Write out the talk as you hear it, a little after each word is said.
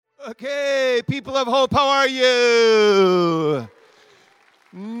Okay, people of hope, how are you?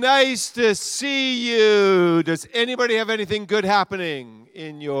 Nice to see you. Does anybody have anything good happening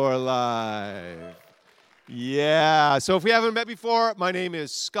in your life? Yeah, so if we haven't met before, my name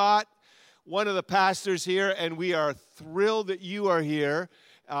is Scott, one of the pastors here, and we are thrilled that you are here.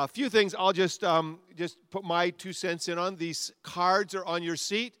 A few things I'll just put my 2 cents in on. These cards are on your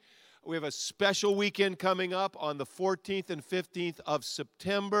seat. We have a special weekend coming up on the 14th and 15th of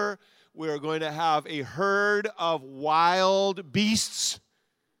September. We are going to have a herd of wild beasts.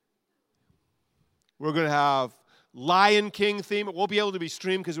 We're going to have Lion King theme. It won't be able to be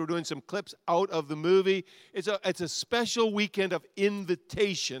streamed because we're doing some clips out of the movie. It's a special weekend of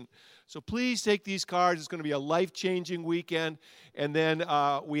invitation. So please take these cards. It's going to be a life-changing weekend. And then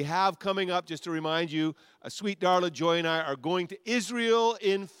we have coming up, just to remind you, sweet Darla, Joy, and I are going to Israel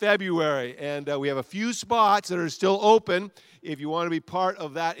in February. And we have a few spots that are still open. If you want to be part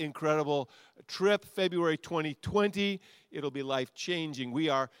of that incredible trip, February 2020, it'll be life-changing. We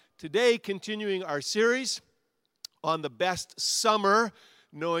are today continuing our series on the best summer,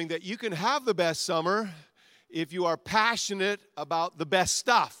 knowing that you can have the best summer if you are passionate about the best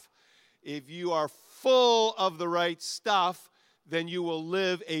stuff. If you are full of the right stuff, then you will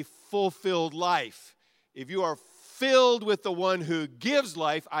live a fulfilled life. If you are filled with the one who gives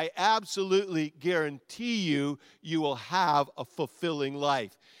life, I absolutely guarantee you, you will have a fulfilling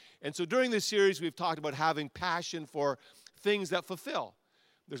life. And so during this series, we've talked about having passion for things that fulfill.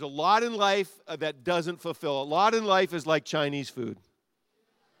 There's a lot in life that doesn't fulfill. A lot in life is like Chinese food.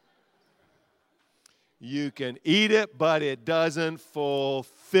 You can eat it, but it doesn't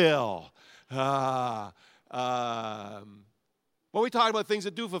fulfill. Well, we talk about things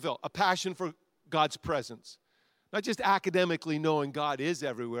that do fulfill. A passion for God's presence. Not just academically knowing God is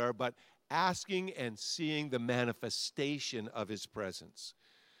everywhere, but asking and seeing the manifestation of His presence.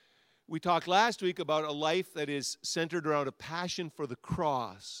 We talked last week about a life that is centered around a passion for the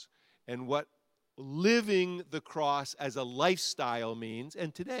cross and what living the cross as a lifestyle means.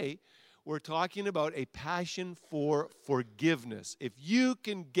 And today, we're talking about a passion for forgiveness. If you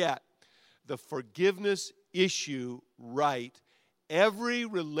can get the forgiveness issue right, every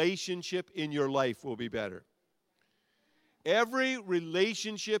relationship in your life will be better. Every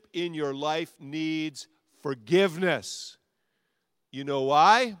relationship in your life needs forgiveness. You know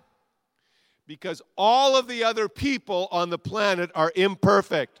why? Because all of the other people on the planet are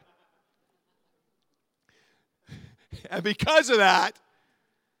imperfect. And because of that,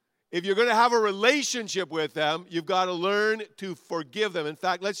 if you're going to have a relationship with them, you've got to learn to forgive them. In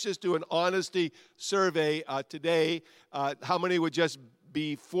fact, let's just do an honesty survey today. How many would just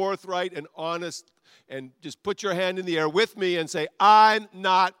be forthright and honest and just put your hand in the air with me and say, I'm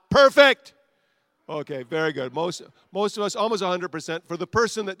not perfect? Okay, very good. Most of us, almost 100%. For the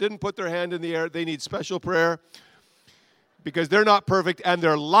person that didn't put their hand in the air, they need special prayer because they're not perfect and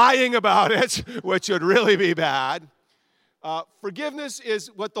they're lying about it, which would really be bad. Forgiveness is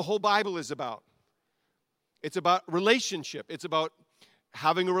what the whole Bible is about. It's about relationship. It's about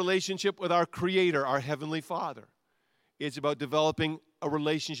having a relationship with our Creator, our Heavenly Father. It's about developing a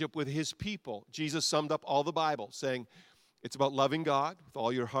relationship with His people. Jesus summed up all the Bible saying it's about loving God with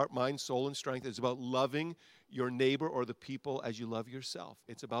all your heart, mind, soul, and strength. It's about loving your neighbor or the people as you love yourself.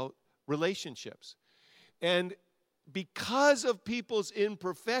 It's about relationships. And because of people's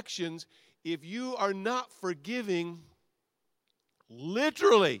imperfections, if you are not forgiving,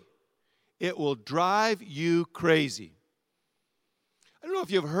 literally, it will drive you crazy. I don't know if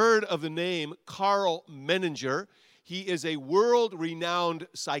you've heard of the name Karl Menninger. He is a world-renowned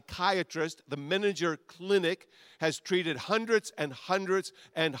psychiatrist. The Menninger Clinic has treated hundreds and hundreds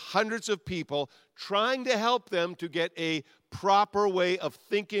and hundreds of people, trying to help them to get a proper way of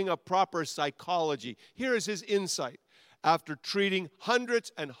thinking, a proper psychology. Here is his insight. After treating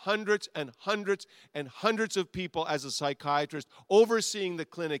hundreds and hundreds and hundreds and hundreds of people as a psychiatrist, overseeing the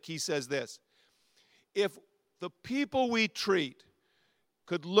clinic, he says this: if the people we treat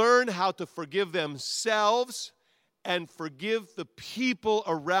could learn how to forgive themselves and forgive the people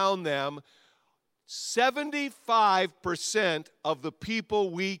around them, 75% of the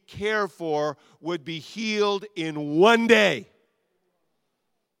people we care for would be healed in one day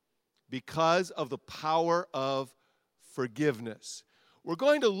because of the power of forgiveness. We're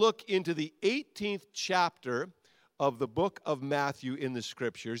going to look into the 18th chapter of the book of Matthew in the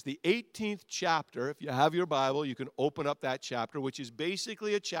Scriptures. The 18th chapter, if you have your Bible, you can open up that chapter, which is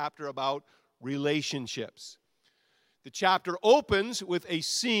basically a chapter about relationships. The chapter opens with a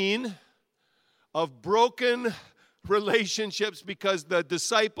scene of broken relationships because the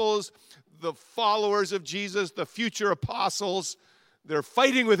disciples, the followers of Jesus, the future apostles, they're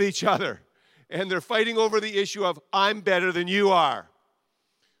fighting with each other. And they're fighting over the issue of, I'm better than you are.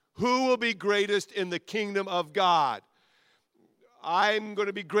 Who will be greatest in the kingdom of God? I'm going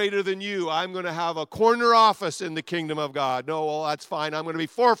to be greater than you. I'm going to have a corner office in the kingdom of God. No, well, that's fine. I'm going to be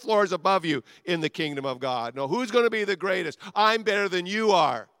 4 floors above you in the kingdom of God. No, who's going to be the greatest? I'm better than you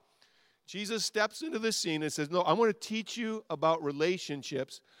are. Jesus steps into the scene and says, no, I'm going to teach you about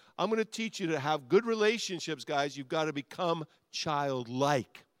relationships. I'm going to teach you to have good relationships, guys. You've got to become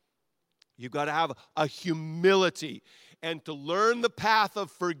childlike. You've got to have a humility. And to learn the path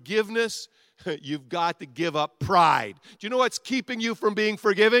of forgiveness, you've got to give up pride. Do you know what's keeping you from being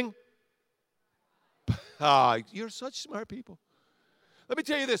forgiving? You're such smart people. Let me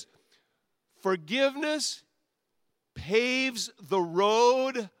tell you this. Forgiveness paves the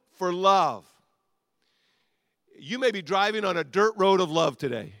road for love. You may be driving on a dirt road of love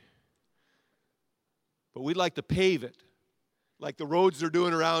today, but we'd like to pave it. Like the roads they're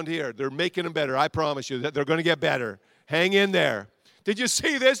doing around here. They're making them better. I promise you that they're going to get better. Hang in there. Did you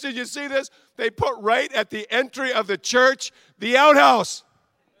see this? Did you see this? They put right at the entry of the church, the outhouse.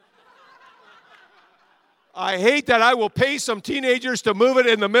 I hate that. I will pay some teenagers to move it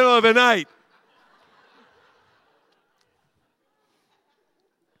in the middle of the night.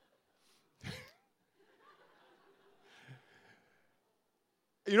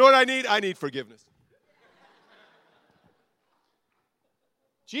 You know what I need? I need forgiveness.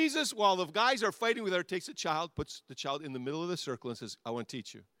 Jesus, while the guys are fighting with her, takes a child, puts the child in the middle of the circle and says, I want to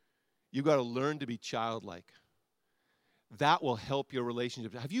teach you. You've got to learn to be childlike. That will help your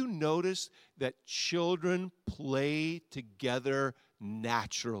relationship. Have you noticed that children play together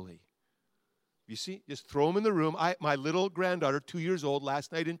naturally? You see, just throw them in the room. My little granddaughter, 2 years old,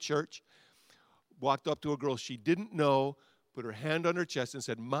 last night in church, walked up to a girl she didn't know, put her hand on her chest and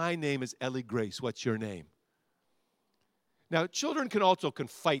said, my name is Ellie Grace. What's your name? Now, children can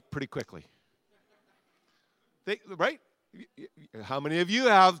fight pretty quickly. Right? How many of you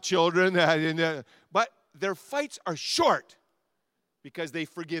have children? But their fights are short because they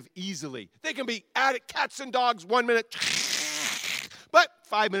forgive easily. They can be at it, cats and dogs 1 minute, but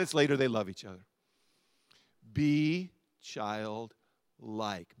 5 minutes later they love each other. Be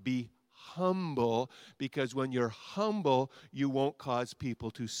childlike. Be humble, because when you're humble, you won't cause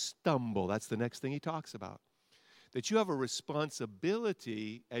people to stumble. That's the next thing he talks about. That you have a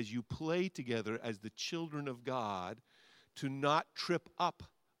responsibility as you play together as the children of God to not trip up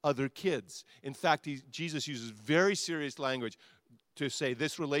other kids. In fact, Jesus uses very serious language to say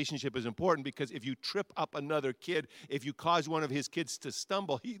this relationship is important, because if you trip up another kid, if you cause one of his kids to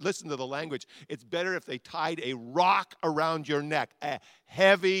stumble, listen to the language, it's better if they tied a rock around your neck, a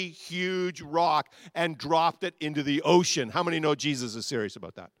heavy, huge rock, and dropped it into the ocean. How many know Jesus is serious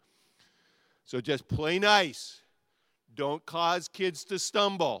about that? So just play nice. Don't cause kids to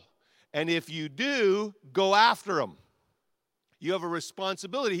stumble. And if you do, go after them. You have a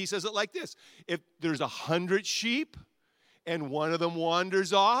responsibility. He says it like this. If there's 100 sheep and one of them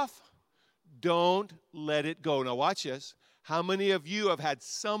wanders off, don't let it go. Now watch this. How many of you have had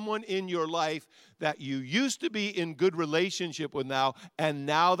someone in your life that you used to be in good relationship with now, and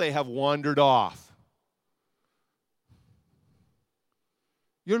now they have wandered off?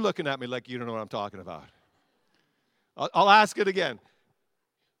 You're looking at me like you don't know what I'm talking about. I'll ask it again.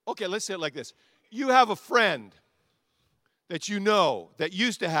 Okay, let's say it like this. You have a friend that you know that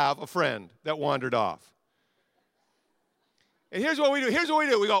used to have a friend that wandered off. And here's what we do.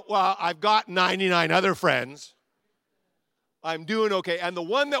 We go, well, I've got 99 other friends. I'm doing okay. And the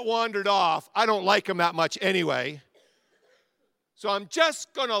one that wandered off, I don't like him that much anyway. So I'm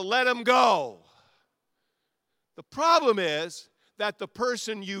just going to let him go. The problem is that the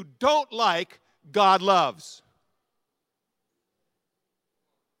person you don't like, God loves.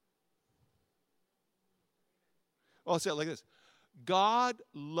 I'll say it like this. God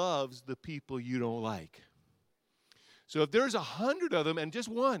loves the people you don't like. So if there's 100 of them and just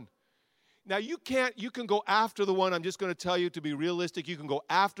one, now you can go after the one. I'm just going to tell you, to be realistic, you can go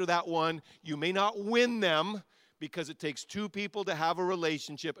after that one. You may not win them, because it takes 2 people to have a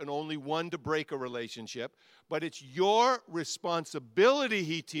relationship and only 1 to break a relationship. But it's your responsibility,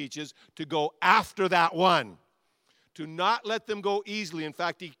 he teaches, to go after that one. To not let them go easily. In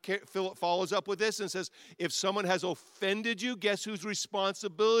fact, he follows up with this and says, if someone has offended you, guess whose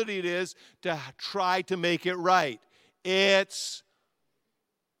responsibility it is to try to make it right? It's,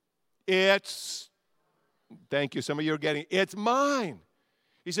 thank you, some of you are getting, it's mine.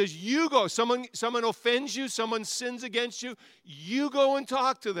 He says, you go. Someone offends you, someone sins against you, you go and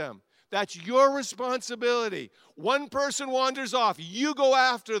talk to them. That's your responsibility. One person wanders off, you go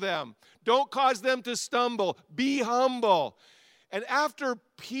after them. Don't cause them to stumble. Be humble. And after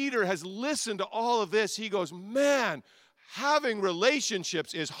Peter has listened to all of this, he goes, man, having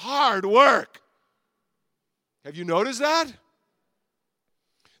relationships is hard work. Have you noticed that?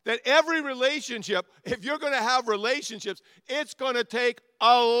 That every relationship, if you're going to have relationships, it's going to take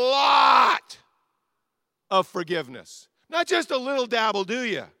a lot of forgiveness. Not just a little dabble, do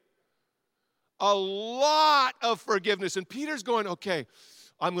you? A lot of forgiveness. And Peter's going, okay,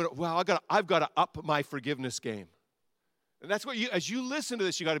 I've got to up my forgiveness game. And that's what as you listen to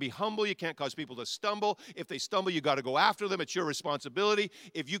this, you got to be humble. You can't cause people to stumble. If they stumble, you got to go after them. It's your responsibility.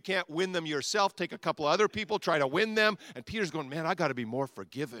 If you can't win them yourself, take a couple other people, try to win them. And Peter's going, man, I got to be more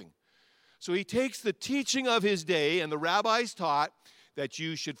forgiving. So he takes the teaching of his day, and the rabbis taught that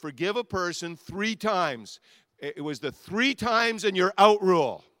you should forgive a person 3 times. It was the 3 times and you're out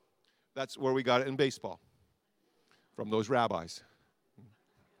rule. That's where we got it in baseball, from those rabbis.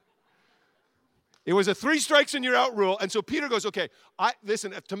 It was a 3 strikes and you're out rule. And so Peter goes, okay,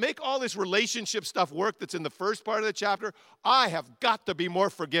 listen, to make all this relationship stuff work that's in the first part of the chapter, I have got to be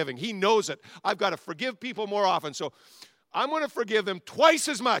more forgiving. He knows it. I've got to forgive people more often. So I'm going to forgive them twice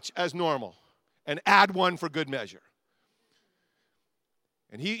as much as normal and add 1 for good measure.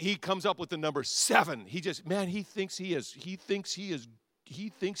 And he comes up with the number 7. He thinks he's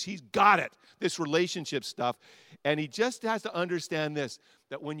got it, this relationship stuff. And he just has to understand this,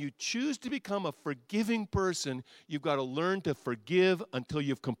 that when you choose to become a forgiving person, you've got to learn to forgive until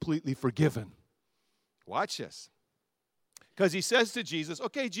you've completely forgiven. Watch this. Because he says to Jesus,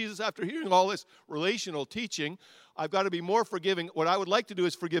 okay, Jesus, after hearing all this relational teaching, I've got to be more forgiving. What I would like to do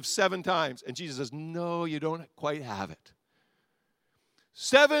is forgive 7 times. And Jesus says, no, you don't quite have it.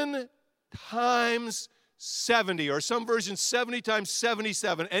 7 times 70, or some versions 70 times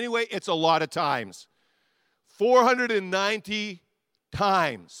 77. Anyway, it's a lot of times. 490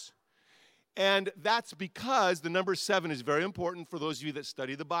 times. And that's because the number 7 is very important for those of you that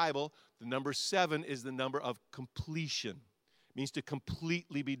study the Bible. The number 7 is the number of completion. It means to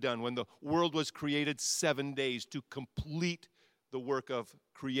completely be done. When the world was created, 7 days to complete the work of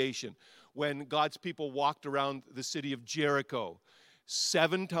creation. When God's people walked around the city of Jericho,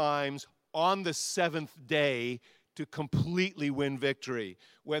 7 times on the 7th day to completely win victory.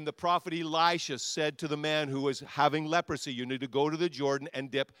 When the prophet Elisha said to the man who was having leprosy, you need to go to the Jordan and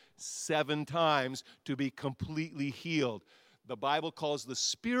dip 7 times to be completely healed. The Bible calls the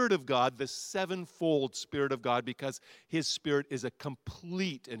Spirit of God the 7-fold Spirit of God because His Spirit is a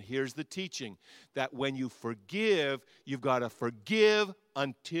complete, and here's the teaching, that when you forgive, you've got to forgive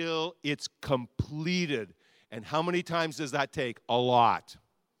until it's completed. And how many times does that take? A lot.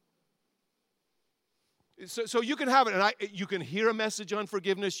 So you can have it, and you can hear a message on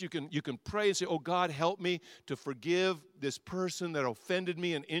forgiveness. You can pray and say, oh, God, help me to forgive this person that offended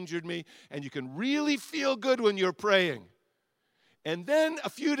me and injured me. And you can really feel good when you're praying. And then a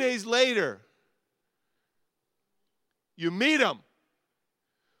few days later, you meet them,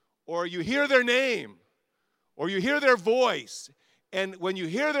 or you hear their name, or you hear their voice. And when you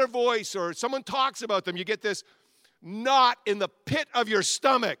hear their voice or someone talks about them, you get this knot in the pit of your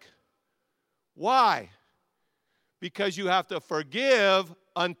stomach. Why? Because you have to forgive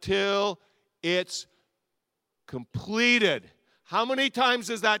until it's completed. How many times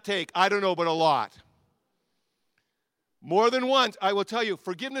does that take? I don't know, but a lot. More than once. I will tell you,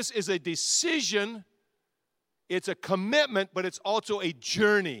 forgiveness is a decision, it's a commitment, but it's also a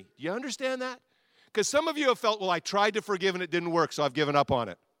journey. Do you understand that? Because some of you have felt, well, I tried to forgive and it didn't work, so I've given up on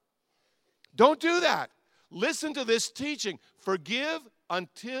it. Don't do that. Listen to this teaching. Forgive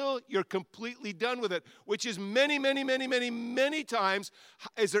until you're completely done with it, which is many, many, many, many, many times.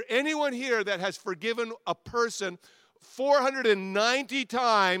 Is there anyone here that has forgiven a person 490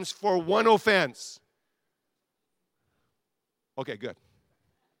 times for 1 offense? Okay, good.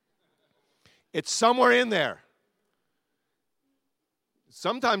 It's somewhere in there.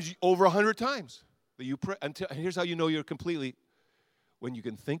 Sometimes over 100 times that you pray. And here's how you know you're completely. When you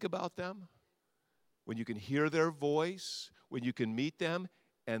can think about them, when you can hear their voice, when you can meet them,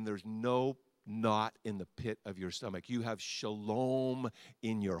 and there's no knot in the pit of your stomach. You have shalom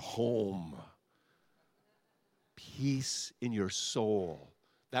in your home. Peace in your soul.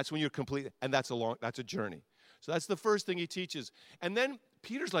 That's when you're complete, and that's a journey. So that's the first thing he teaches. And then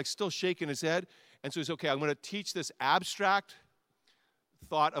Peter's like still shaking his head, and so he's, okay, I'm going to teach this abstract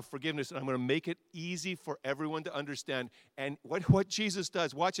thought of forgiveness, and I'm going to make it easy for everyone to understand. And what Jesus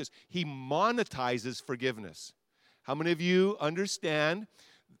does, watch this, he monetizes forgiveness. How many of you understand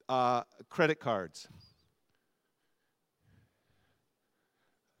credit cards,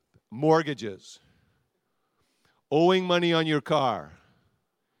 mortgages, owing money on your car?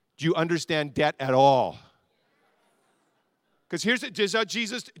 Do you understand debt at all? Because here's how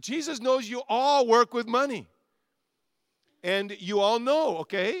Jesus knows you all work with money. And you all know,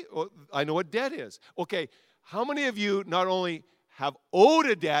 okay, well, I know what debt is. Okay, how many of you not only have owed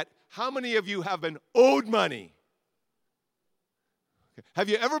a debt, how many of you have been owed money? Okay. Have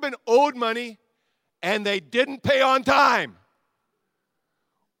you ever been owed money and they didn't pay on time?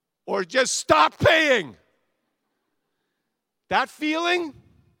 Or just stopped paying? That feeling,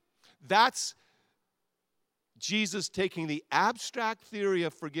 that's Jesus taking the abstract theory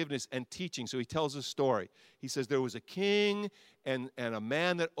of forgiveness and teaching. So he tells a story. He says there was a king and a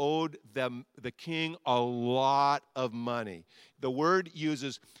man that owed the king a lot of money. The word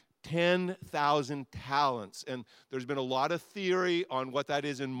uses 10,000 talents. And there's been a lot of theory on what that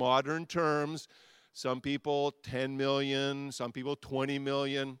is in modern terms. Some people 10 million, some people 20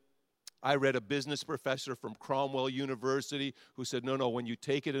 million. I read a business professor from Cromwell University who said, no, when you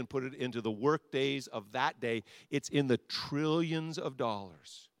take it and put it into the work days of that day, it's in the trillions of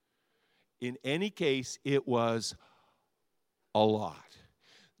dollars. In any case, it was a lot.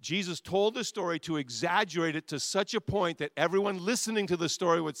 Jesus told the story to exaggerate it to such a point that everyone listening to the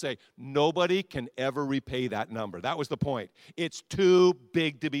story would say, nobody can ever repay that number. That was the point. It's too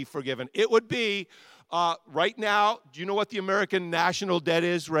big to be forgiven. It would be, right now, do you know what the American national debt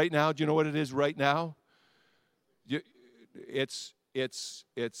is right now? Do you know what it is right now? It's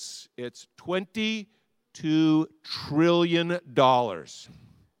 $22 trillion.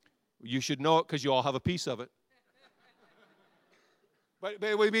 You should know it because you all have a piece of it. But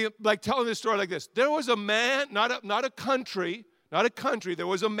it would be like telling this story like this. There was a man, not a country, there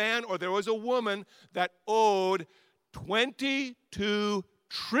was a man or there was a woman that owed $22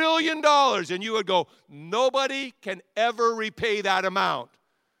 trillion. And you would go, nobody can ever repay that amount.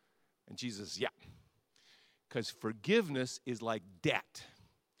 And Jesus, yeah. Because forgiveness is like debt.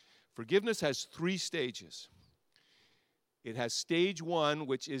 Forgiveness has 3 stages. It has stage 1,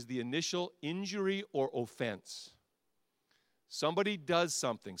 which is the initial injury or offense. Somebody does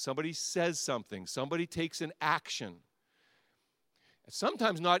something, somebody says something, somebody takes an action.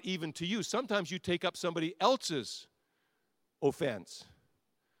 Sometimes not even to you. Sometimes you take up somebody else's offense.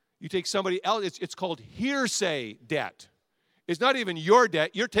 You take somebody else, it's called hearsay debt. It's not even your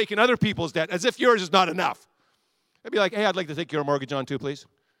debt, you're taking other people's debt as if yours is not enough. I'd be like, hey, I'd like to take your mortgage on too, please.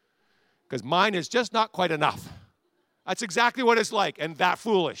 Because mine is just not quite enough. That's exactly what it's like, and that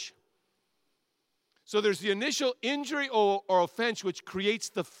foolish. So there's the initial injury or offense, which creates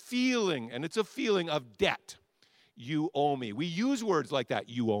the feeling, and it's a feeling of debt. You owe me. We use words like that,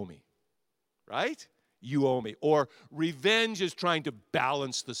 you owe me, right? You owe me. Or revenge is trying to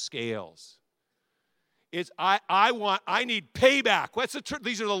balance the scales. It's I need payback.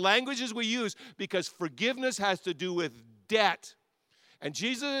 These are the languages we use because forgiveness has to do with debt. And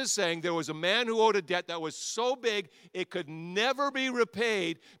Jesus is saying there was a man who owed a debt that was so big it could never be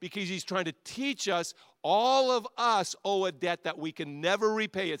repaid because he's trying to teach us all of us owe a debt that we can never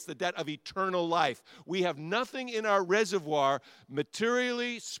repay. It's the debt of eternal life. We have nothing in our reservoir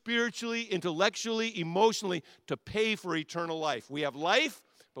materially, spiritually, intellectually, emotionally to pay for eternal life. We have life,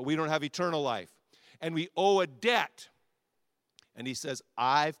 but we don't have eternal life. And we owe a debt. And he says,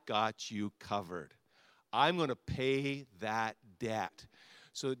 I've got you covered. I'm going to pay that debt.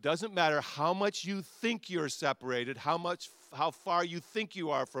 So it doesn't matter how much you think you're separated, how far you think you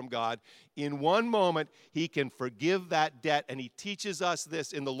are from God. In one moment, he can forgive that debt. And he teaches us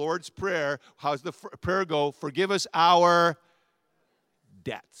this in the Lord's Prayer. How's the prayer go? Forgive us our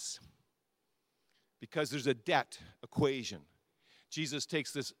debts. Because there's a debt equation. Jesus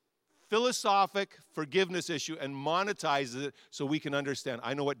takes this philosophic forgiveness issue and monetizes it so we can understand.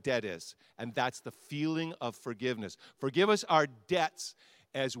 I know what debt is, and that's the feeling of forgiveness. Forgive us our debts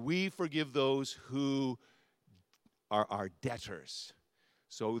as we forgive those who are our debtors.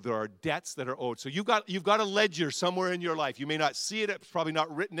 So there are debts that are owed. So you've got a ledger somewhere in your life. You may not see it. It's probably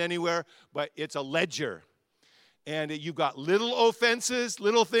not written anywhere, but it's a ledger. And you've got little offenses,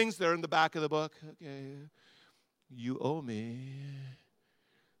 little things. They're in the back of the book. Okay, you owe me.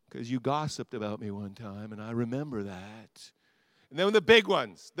 Because you gossiped about me one time, and I remember that. And then the big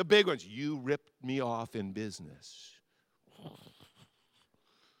ones, you ripped me off in business.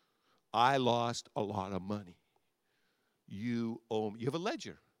 I lost a lot of money. You owe me. You have a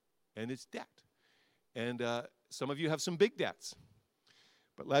ledger, and it's debt. And some of you have some big debts.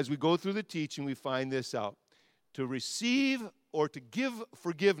 But as we go through the teaching, we find this out. To receive or to give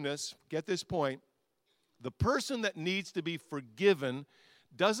forgiveness, get this point, the person that needs to be forgiven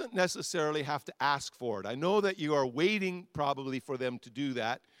doesn't necessarily have to ask for it. I know that you are waiting probably for them to do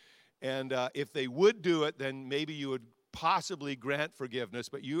that. And if they would do it, then maybe you would possibly grant forgiveness.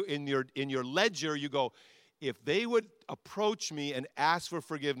 But you in your ledger, you go, if they would approach me and ask for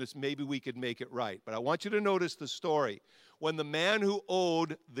forgiveness, maybe we could make it right. But I want you to notice the story. When the man who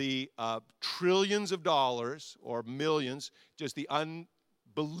owed the trillions of dollars or millions, just the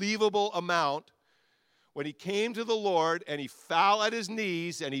unbelievable amount, when he came to the Lord and he fell at his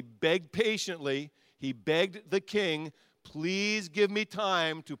knees and he begged patiently, he begged the king, please give me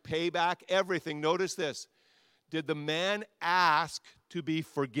time to pay back everything. Notice this. Did the man ask to be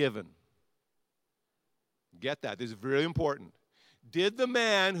forgiven? Get that. This is very important. Did the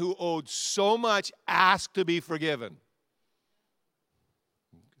man who owed so much ask to be forgiven?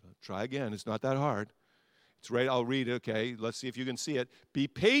 Try again. It's not that hard. It's right. I'll read it. Okay. Let's see if you can see it. Be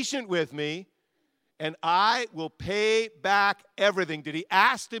patient with me, and I will pay back everything. Did he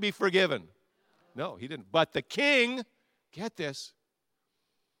ask to be forgiven? No, he didn't. But the king, get this,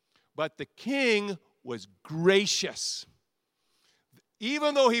 but the king was gracious.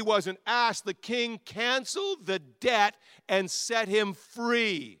 Even though he wasn't asked, the king canceled the debt and set him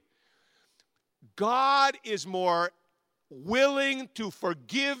free. God is more willing to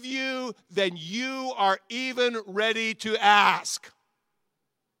forgive you than you are even ready to ask.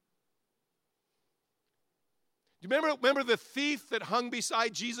 Do you remember the thief that hung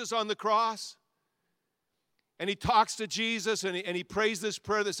beside Jesus on the cross? And he talks to Jesus and he prays this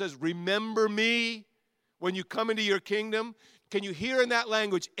prayer that says, remember me when you come into your kingdom. Can you hear in that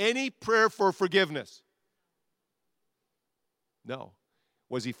language any prayer for forgiveness? No.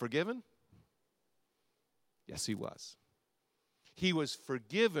 Was he forgiven? Yes, he was. He was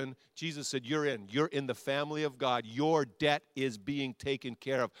forgiven. Jesus said, you're in the family of God. Your debt is being taken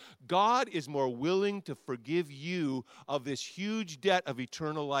care of. God is more willing to forgive you of this huge debt of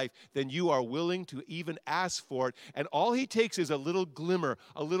eternal life than you are willing to even ask for it. And all he takes is a little glimmer,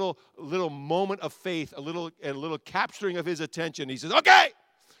 a little moment of faith, a little capturing of his attention. He says, okay,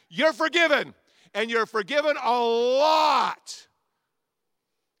 you're forgiven. And you're forgiven a lot.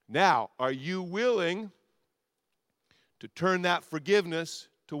 Now, are you willing to turn that forgiveness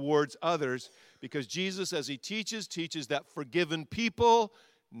towards others? Because Jesus, as he teaches that forgiven people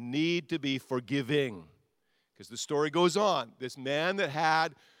need to be forgiving. Because the story goes on. This man that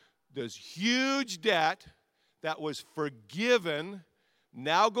had this huge debt that was forgiven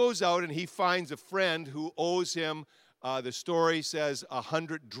now goes out and he finds a friend who owes him, the story says,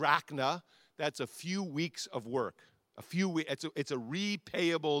 100 drachma. That's a few weeks of work. It's a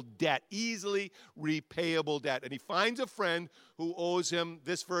repayable debt, easily repayable debt. And he finds a friend who owes him,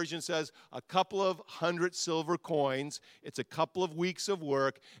 this version says, a couple of 100 silver coins. It's a couple of weeks of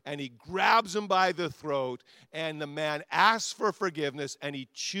work. And he grabs him by the throat. And the man asks for forgiveness. And he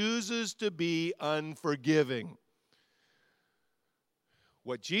chooses to be unforgiving.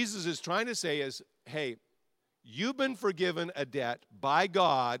 What Jesus is trying to say is, hey, you've been forgiven a debt by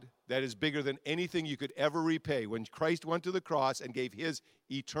God that is bigger than anything you could ever repay. When Christ went to the cross and gave his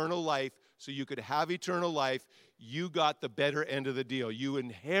eternal life so you could have eternal life, you got the better end of the deal. You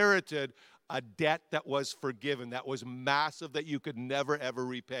inherited a debt that was forgiven, that was massive, that you could never, ever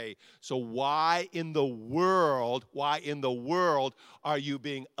repay. So why in the world are you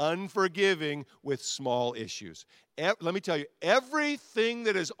being unforgiving with small issues? Let me tell you, everything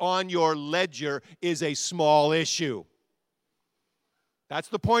that is on your ledger is a small issue. That's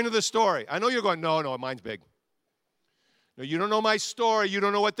the point of the story. I know you're going, no, mine's big. No, you don't know my story. You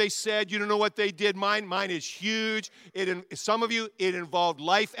don't know what they said. You don't know what they did. Mine is huge. Some of you, it involved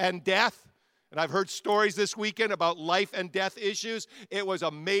life and death. And I've heard stories this weekend about life and death issues. It was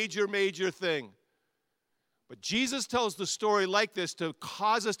a major, major thing. But Jesus tells the story like this to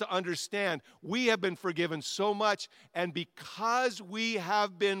cause us to understand we have been forgiven so much, and because we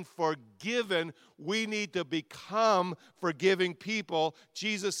have been forgiven, we need to become forgiving people.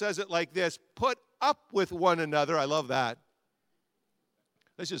 Jesus says it like this, put up with one another. I love that.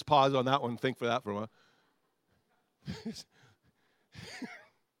 Let's just pause on that one and think for that for a moment.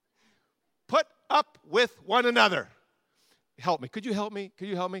 Put up with one another. Help me. Could you help me? Could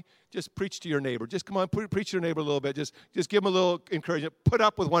you help me? Just preach to your neighbor. Just come on, preach to your neighbor a little bit. Just give them a little encouragement. Put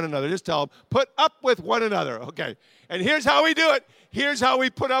up with one another. Just tell them, put up with one another. Okay. And here's how we do it. Here's how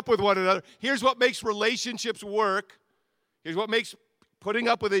we put up with one another. Here's what makes relationships work. Here's what makes putting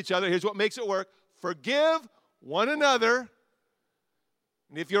up with each other. Here's what makes it work. Forgive one another.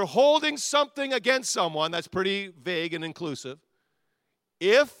 And if you're holding something against someone, that's pretty vague and inclusive.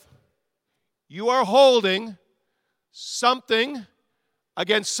 If you are holding something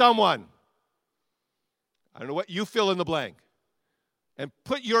against someone, I don't know what, you fill in the blank. And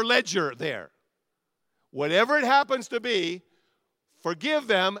put your ledger there. Whatever it happens to be, forgive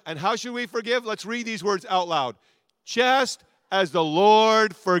them. And how should we forgive? Let's read these words out loud. Just as the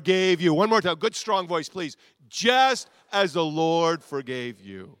Lord forgave you. One more time. Good, strong voice, please. Just as the Lord forgave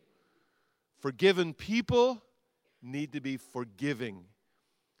you. Forgiven people need to be forgiving.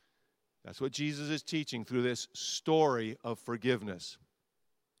 That's what Jesus is teaching through this story of forgiveness.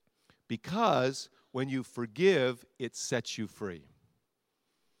 Because when you forgive, it sets you free.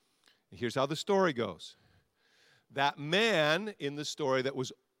 Here's how the story goes. That man in the story that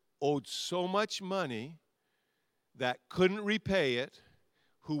was owed so much money that couldn't repay it,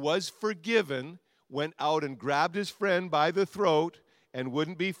 who was forgiven, went out and grabbed his friend by the throat and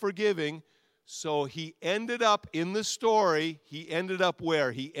wouldn't be forgiving. So he ended up in the story, he ended up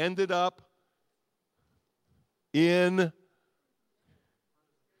where? He ended up in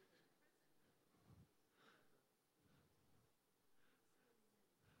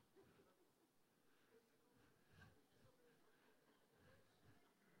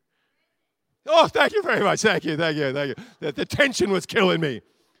Oh, thank you very much. Thank you. The tension was killing me.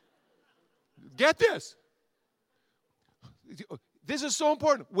 Get this. This is so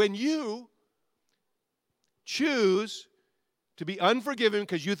important. When you choose to be unforgiving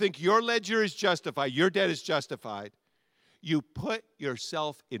because you think your ledger is justified, your debt is justified, you put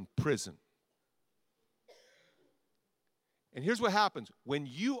yourself in prison. And here's what happens. When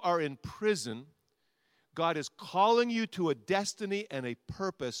you are in prison, God is calling you to a destiny and a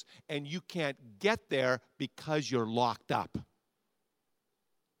purpose, and you can't get there because you're locked up.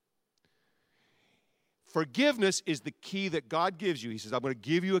 Forgiveness is the key that God gives you. He says, I'm going to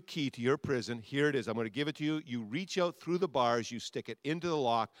give you a key to your prison. Here it is. I'm going to give it to you. You reach out through the bars. You stick it into the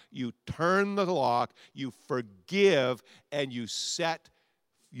lock. You turn the lock. You forgive, and you set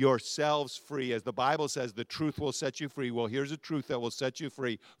yourselves free. As the Bible says, the truth will set you free. Well, here's a truth that will set you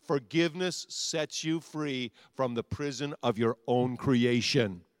free. Forgiveness sets you free from the prison of your own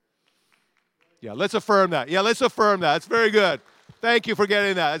creation. Yeah, let's affirm that. It's very good. Thank you for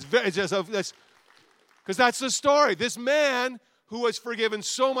getting that. Because that's the story. This man who was forgiven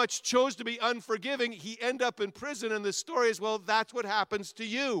so much chose to be unforgiving. He ended up in prison, and the story is, well, that's what happens to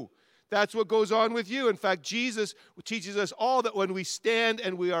you. That's what goes on with you. In fact, Jesus teaches us all that when we stand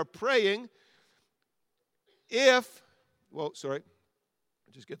and we are praying, just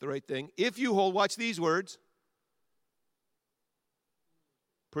get the right thing. If you hold, watch these words.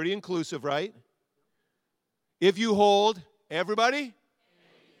 Pretty inclusive, right? If you hold, everybody?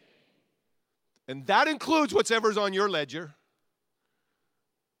 And that includes whatever's on your ledger.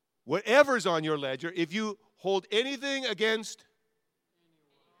 Whatever's on your ledger. If you hold anything against,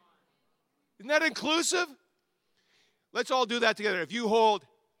 isn't that inclusive? Let's all do that together. If you hold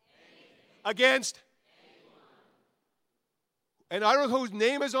against, and I don't know whose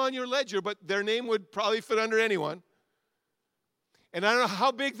name is on your ledger, but their name would probably fit under anyone. And I don't know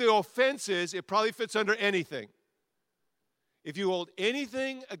how big the offense is, it probably fits under anything. If you hold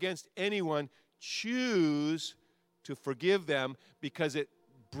anything against anyone, choose to forgive them because it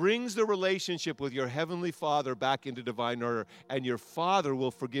brings the relationship with your Heavenly Father back into divine order, and your Father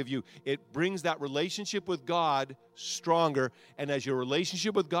will forgive you. It brings that relationship with God stronger, and as your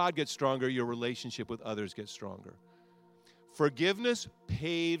relationship with God gets stronger, your relationship with others gets stronger. Forgiveness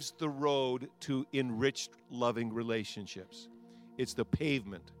paves the road to enriched, loving relationships. It's the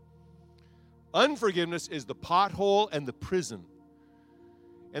pavement. Unforgiveness is the pothole and the prison.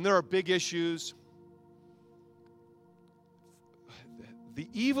 And there are big issues. The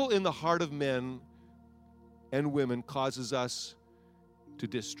evil in the heart of men and women causes us to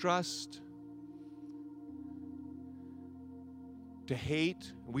distrust, to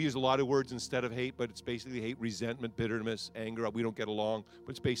hate. We use a lot of words instead of hate, but it's basically hate, resentment, bitterness, anger. We don't get along,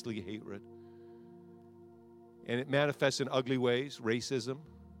 but it's basically hatred. And it manifests in ugly ways, racism.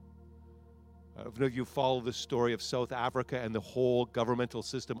 I don't know if you follow the story of South Africa and the whole governmental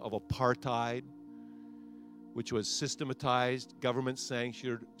system of apartheid, which was systematized,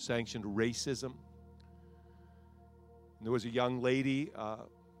 government-sanctioned racism. And there was a young lady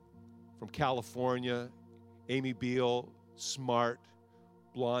from California, Amy Beale, smart,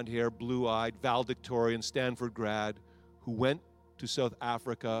 blonde hair, blue-eyed, valedictorian, Stanford grad, who went to South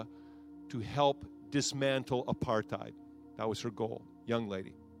Africa to help dismantle apartheid. That was her goal, young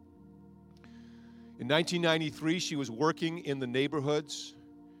lady. In 1993, she was working in the neighborhoods.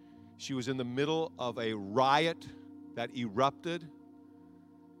 She was in the middle of a riot that erupted.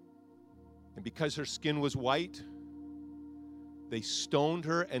 And because her skin was white, they stoned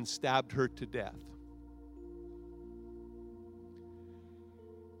her and stabbed her to death.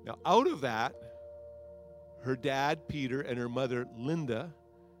 Now, out of that, her dad, Peter, and her mother, Linda,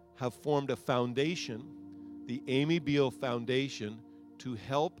 have formed a foundation, the Amy Beale Foundation, to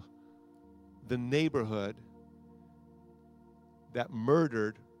help the neighborhood that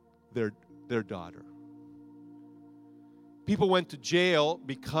murdered their daughter. People went to jail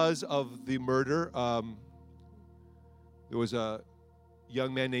because of the murder. There was a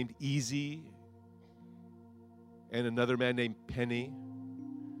young man named Easy and another man named Penny.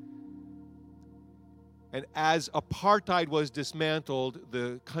 And as apartheid was dismantled,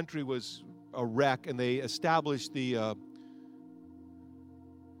 the country was a wreck, and they established the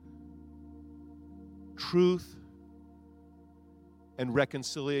Truth and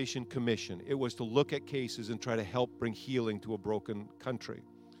Reconciliation Commission. It was to look at cases and try to help bring healing to a broken country.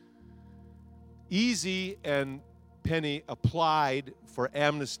 Easy and Penny applied for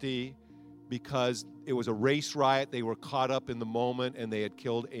amnesty because it was a race riot. They were caught up in the moment, and they had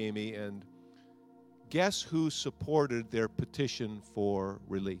killed Amy. And guess who supported their petition for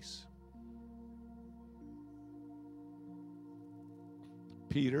release?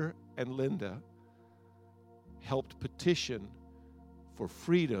 Peter and Linda helped petition for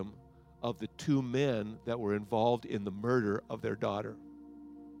freedom of the two men that were involved in the murder of their daughter.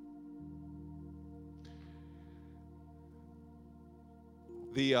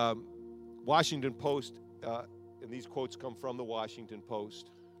 The Washington Post, and these quotes come from the Washington Post.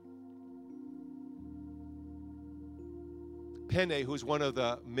 Penne, who's one of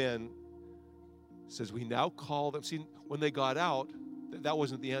the men, says, we now call them. See, when they got out, that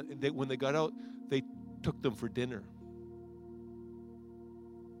wasn't the end. When they got out, they took them for dinner.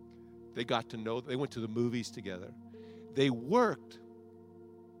 They got to know, they went to the movies together. They worked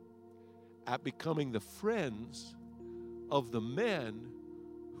at becoming the friends of the men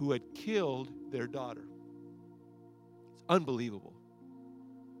who had killed their daughter. It's unbelievable.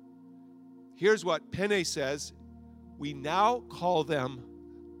 Here's what Penne says. We now call them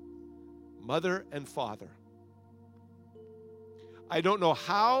mother and father. I don't know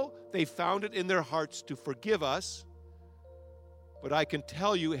how they found it in their hearts to forgive us, but I can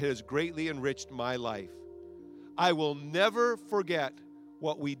tell you it has greatly enriched my life. I will never forget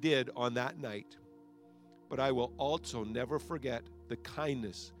what we did on that night, but I will also never forget the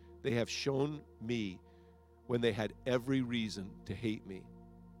kindness they have shown me when they had every reason to hate me.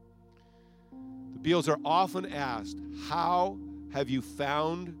 The Beals are often asked, how have you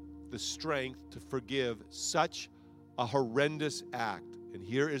found the strength to forgive such a horrendous act? And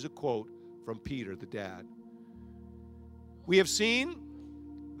here is a quote from Peter, the dad. We have seen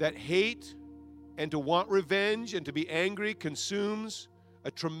that hate and to want revenge and to be angry consumes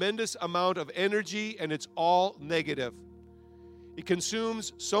a tremendous amount of energy, and it's all negative. It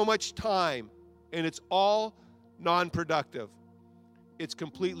consumes so much time, and it's all non-productive. It's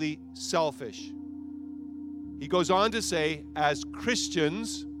completely selfish. He goes on to say, as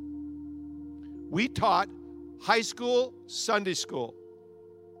Christians, we taught high school, Sunday school,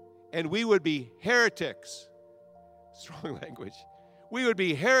 and we would be heretics. Strong language. We would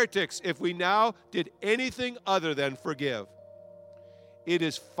be heretics if we now did anything other than forgive. It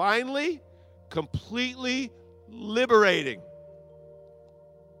is finally completely liberating.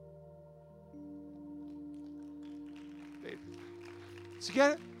 See,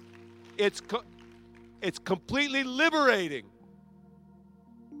 get it? It's completely liberating.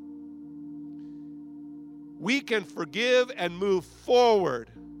 We can forgive and move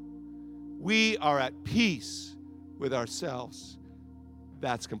forward. We are at peace with ourselves.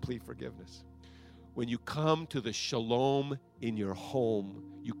 That's complete forgiveness. When you come to the shalom in your home,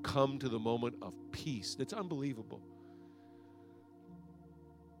 you come to the moment of peace. That's unbelievable.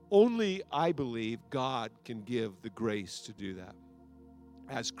 Only, I believe, God can give the grace to do that.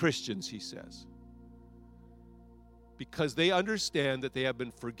 As Christians, he says. Because they understand that they have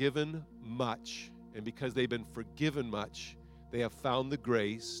been forgiven much. And because they've been forgiven much, they have found the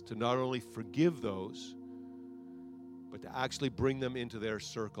grace to not only forgive those, but to actually bring them into their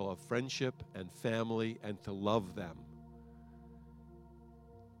circle of friendship and family and to love them.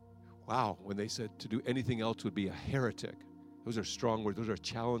 Wow, when they said to do anything else would be a heretic. Those are strong words. Those are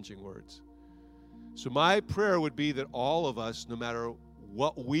challenging words. So my prayer would be that all of us, no matter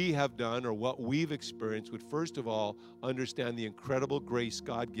what we have done or what we've experienced, would first of all understand the incredible grace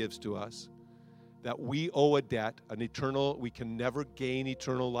God gives to us, that we owe a debt, we can never gain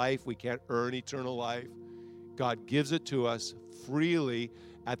eternal life. We can't earn eternal life. God gives it to us freely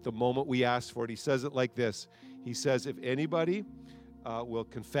at the moment we ask for it. He says it like this. He says, if anybody will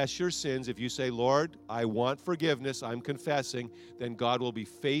confess your sins, if you say, Lord, I want forgiveness, I'm confessing, then God will be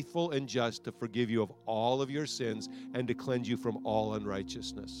faithful and just to forgive you of all of your sins and to cleanse you from all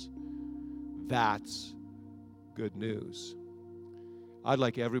unrighteousness. That's good news. I'd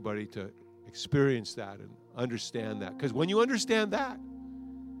like everybody to experience that and understand that. Because when you understand that,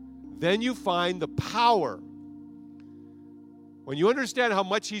 then you find the power. When you understand how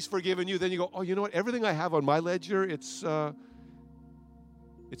much he's forgiven you, then you go, oh, you know what? Everything I have on my ledger, it's kind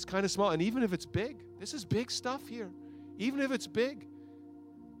of small. And even if it's big, this is big stuff here. Even if it's big,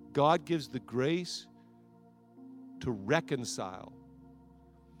 God gives the grace to reconcile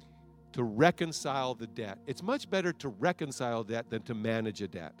the debt. It's much better to reconcile debt than to manage a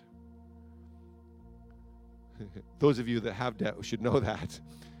debt. Those of you that have debt should know that.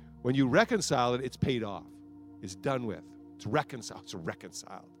 When you reconcile it, it's paid off. It's done with. It's reconciled. It's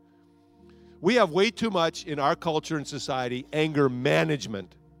reconciled. We have way too much in our culture and society anger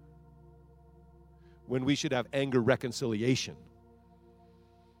management when we should have anger reconciliation.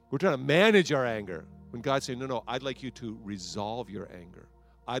 We're trying to manage our anger when God's saying, no, I'd like you to resolve your anger.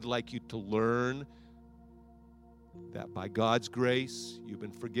 I'd like you to learn that by God's grace, you've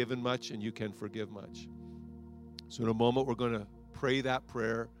been forgiven much and you can forgive much. So in a moment, we're going to pray that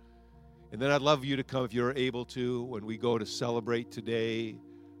prayer. And then I'd love you to come, if you're able to, when we go to celebrate today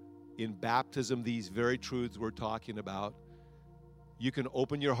in baptism, these very truths we're talking about. You can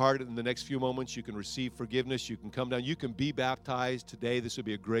open your heart in the next few moments. You can receive forgiveness. You can come down. You can be baptized today. This would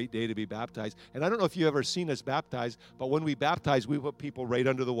be a great day to be baptized. And I don't know if you've ever seen us baptized, but when we baptize, we put people right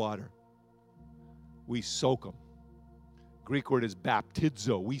under the water. We soak them. Greek word is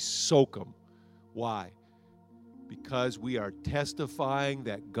baptizo. We soak them. Why? Because we are testifying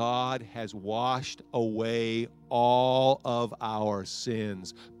that God has washed away all of our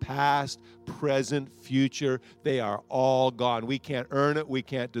sins. Past, present, future, they are all gone. We can't earn it, we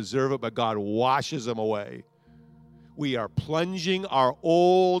can't deserve it, but God washes them away. We are plunging our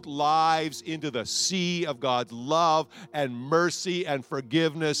old lives into the sea of God's love and mercy and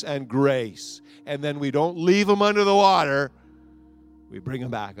forgiveness and grace. And then we don't leave them under the water, we bring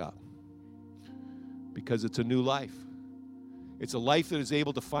them back up. Because it's a new life. It's a life that is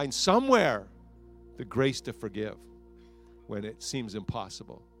able to find somewhere the grace to forgive when it seems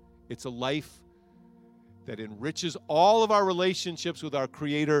impossible. It's a life that enriches all of our relationships with our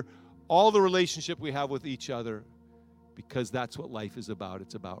Creator, all the relationship we have with each other, because that's what life is about.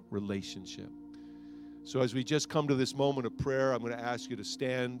 It's about relationship. So as we just come to this moment of prayer, I'm going to ask you to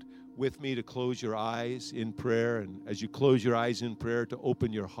stand with me, to close your eyes in prayer, and as you close your eyes in prayer, to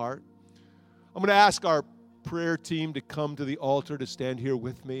open your heart. I'm going to ask our prayer team to come to the altar to stand here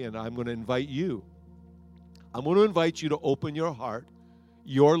with me, and I'm going to invite you. I'm going to invite you to open your heart,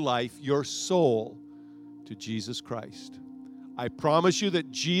 your life, your soul to Jesus Christ. I promise you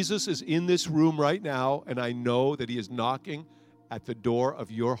that Jesus is in this room right now, and I know that He is knocking at the door of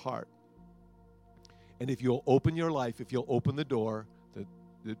your heart. And if you'll open your life, if you'll open the door,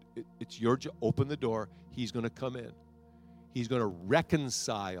 it's your job. Open the door. He's going to come in. He's going to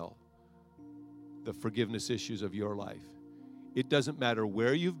reconcile the forgiveness issues of your life. It doesn't matter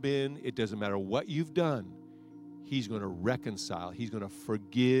where you've been. It doesn't matter what you've done. He's going to reconcile. He's going to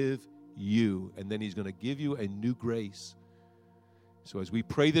forgive you, and then He's going to give you a new grace. So as we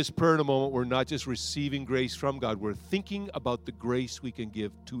pray this prayer in a moment, we're not just receiving grace from God. We're thinking about the grace we can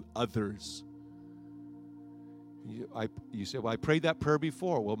give to others. You say, well, I prayed that prayer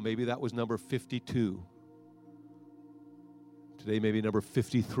before. Well, maybe that was number 52. Today, maybe number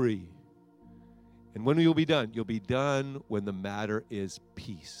 53. And when you'll be done? You'll be done when the matter is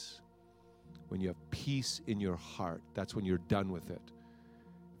peace. When you have peace in your heart, that's when you're done with it.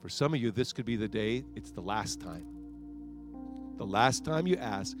 For some of you, this could be the day, it's the last time. The last time you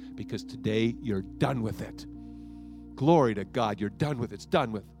ask, because today you're done with it. Glory to God, you're done with it. It's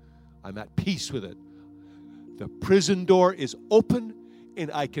done with. I'm at peace with it. The prison door is open,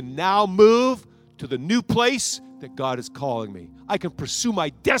 and I can now move to the new place that God is calling me. I can pursue my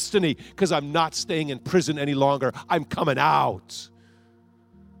destiny because I'm not staying in prison any longer. I'm coming out.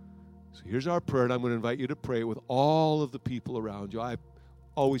 So here's our prayer, and I'm going to invite you to pray with all of the people around you. I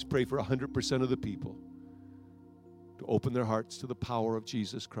always pray for 100% of the people to open their hearts to the power of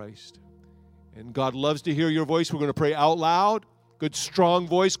Jesus Christ. And God loves to hear your voice. We're going to pray out loud. Good, strong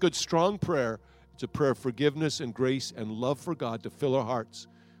voice, good, strong prayer. It's a prayer of forgiveness and grace and love for God to fill our hearts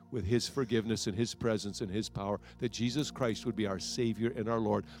with His forgiveness and His presence and His power, that Jesus Christ would be our Savior and our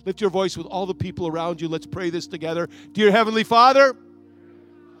Lord. Lift your voice with all the people around you. Let's pray this together. Dear Heavenly Father,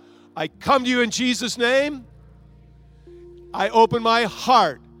 I come to you in Jesus' name. I open my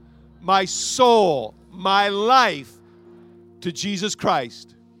heart, my soul, my life to Jesus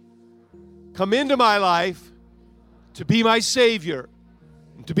Christ. Come into my life to be my Savior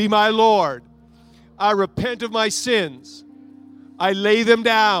and to be my Lord. I repent of my sins. I lay them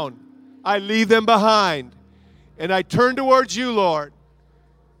down. I leave them behind. And I turn towards you, Lord,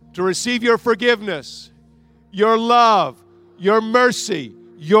 to receive your forgiveness, your love, your mercy,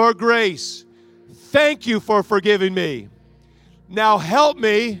 your grace. Thank you for forgiving me. Now help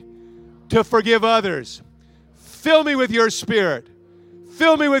me to forgive others. Fill me with your Spirit.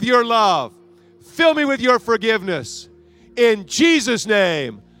 Fill me with your love. Fill me with your forgiveness. In Jesus'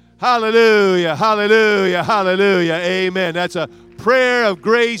 name, hallelujah, hallelujah, hallelujah, amen. That's a prayer of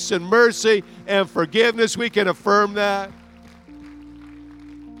grace and mercy and forgiveness. We can affirm that.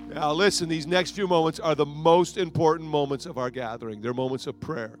 Now listen, these next few moments are the most important moments of our gathering. They're moments of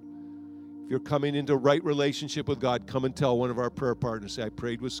prayer. If you're coming into right relationship with God, come and tell one of our prayer partners, say, I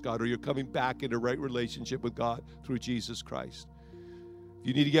prayed with Scott, or you're coming back into right relationship with God through Jesus Christ. If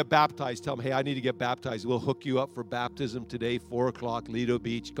you need to get baptized, tell them, hey, I need to get baptized. We'll hook you up for baptism today, 4 o'clock, Lido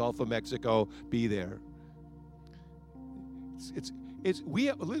Beach, Gulf of Mexico. Be there. We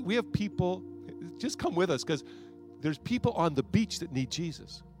have people, just come with us, because there's people on the beach that need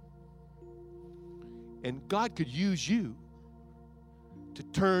Jesus. And God could use you to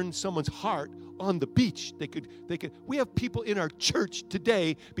turn someone's heart on the beach. We have people in our church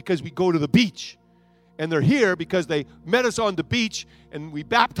today because we go to the beach. And they're here because they met us on the beach and we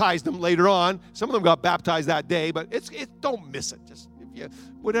baptized them later on. Some of them got baptized that day, but don't miss it. Just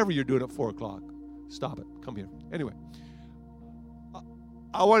whatever you're doing at 4 o'clock, stop it. Come here. Anyway,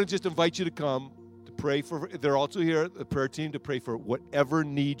 I want to just invite you to come to pray for. They're also here, the prayer team, to pray for whatever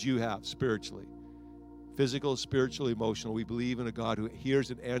need you have spiritually. Physical, spiritual, emotional. We believe in a God who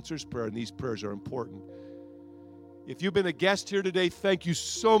hears and answers prayer, and these prayers are important. If you've been a guest here today, thank you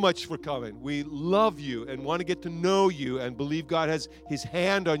so much for coming. We love you and want to get to know you and believe God has his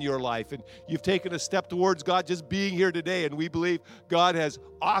hand on your life. And you've taken a step towards God just being here today, and we believe God has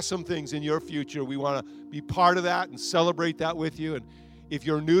awesome things in your future. We want to be part of that and celebrate that with you. And if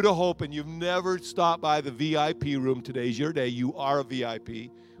you're new to Hope and you've never stopped by the VIP room, today's your day. You are a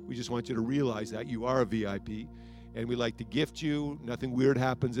VIP. We just want you to realize that you are a VIP. And we like to gift you. Nothing weird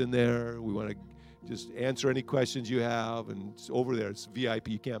happens in there. We want to just answer any questions you have, and it's over there. It's VIP.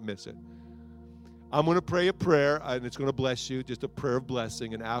 You can't miss it. I'm going to pray a prayer, and it's going to bless you, just a prayer of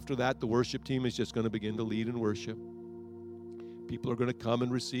blessing. And after that, the worship team is just going to begin to lead in worship. People are going to come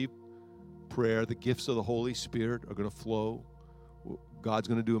and receive prayer. The gifts of the Holy Spirit are going to flow. God's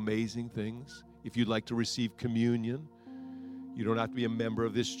going to do amazing things. If you'd like to receive communion, you don't have to be a member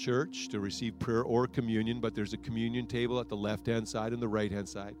of this church to receive prayer or communion, but there's a communion table at the left-hand side and the right-hand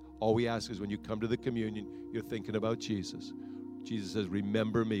side. All we ask is when you come to the communion, you're thinking about Jesus. Jesus says,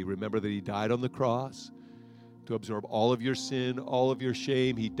 remember me. Remember that he died on the cross to absorb all of your sin, all of your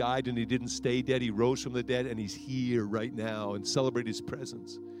shame. He died and he didn't stay dead. He rose from the dead, and he's here right now. And celebrate his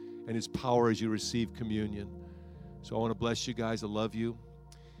presence and his power as you receive communion. So I want to bless you guys. I love you.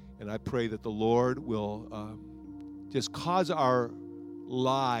 And I pray that the Lord will just cause our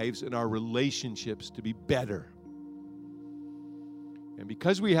lives and our relationships to be better. And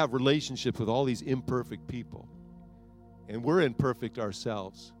because we have relationships with all these imperfect people, and we're imperfect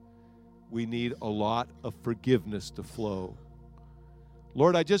ourselves, we need a lot of forgiveness to flow.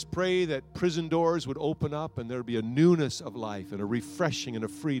 Lord, I just pray that prison doors would open up and there'd be a newness of life and a refreshing and a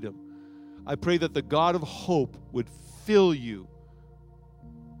freedom. I pray that the God of hope would fill you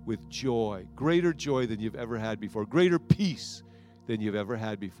with joy, greater joy than you've ever had before, greater peace than you've ever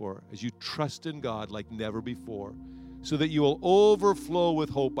had before, as you trust in God like never before, so that you will overflow with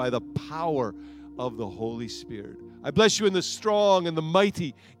hope by the power of the Holy Spirit. I bless you in the strong and the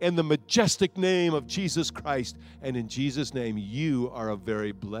mighty and the majestic name of Jesus Christ. And in Jesus' name, you are a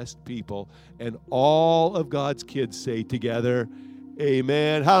very blessed people. And all of God's kids say together,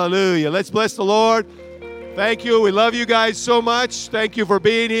 amen. Hallelujah. Let's bless the Lord. Thank you. We love you guys so much. Thank you for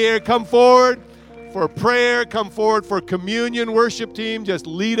being here. Come forward for prayer. Come forward for communion. Worship team, just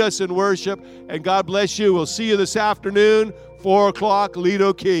lead us in worship. And God bless you. We'll see you this afternoon, 4 o'clock,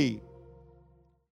 Lido Key.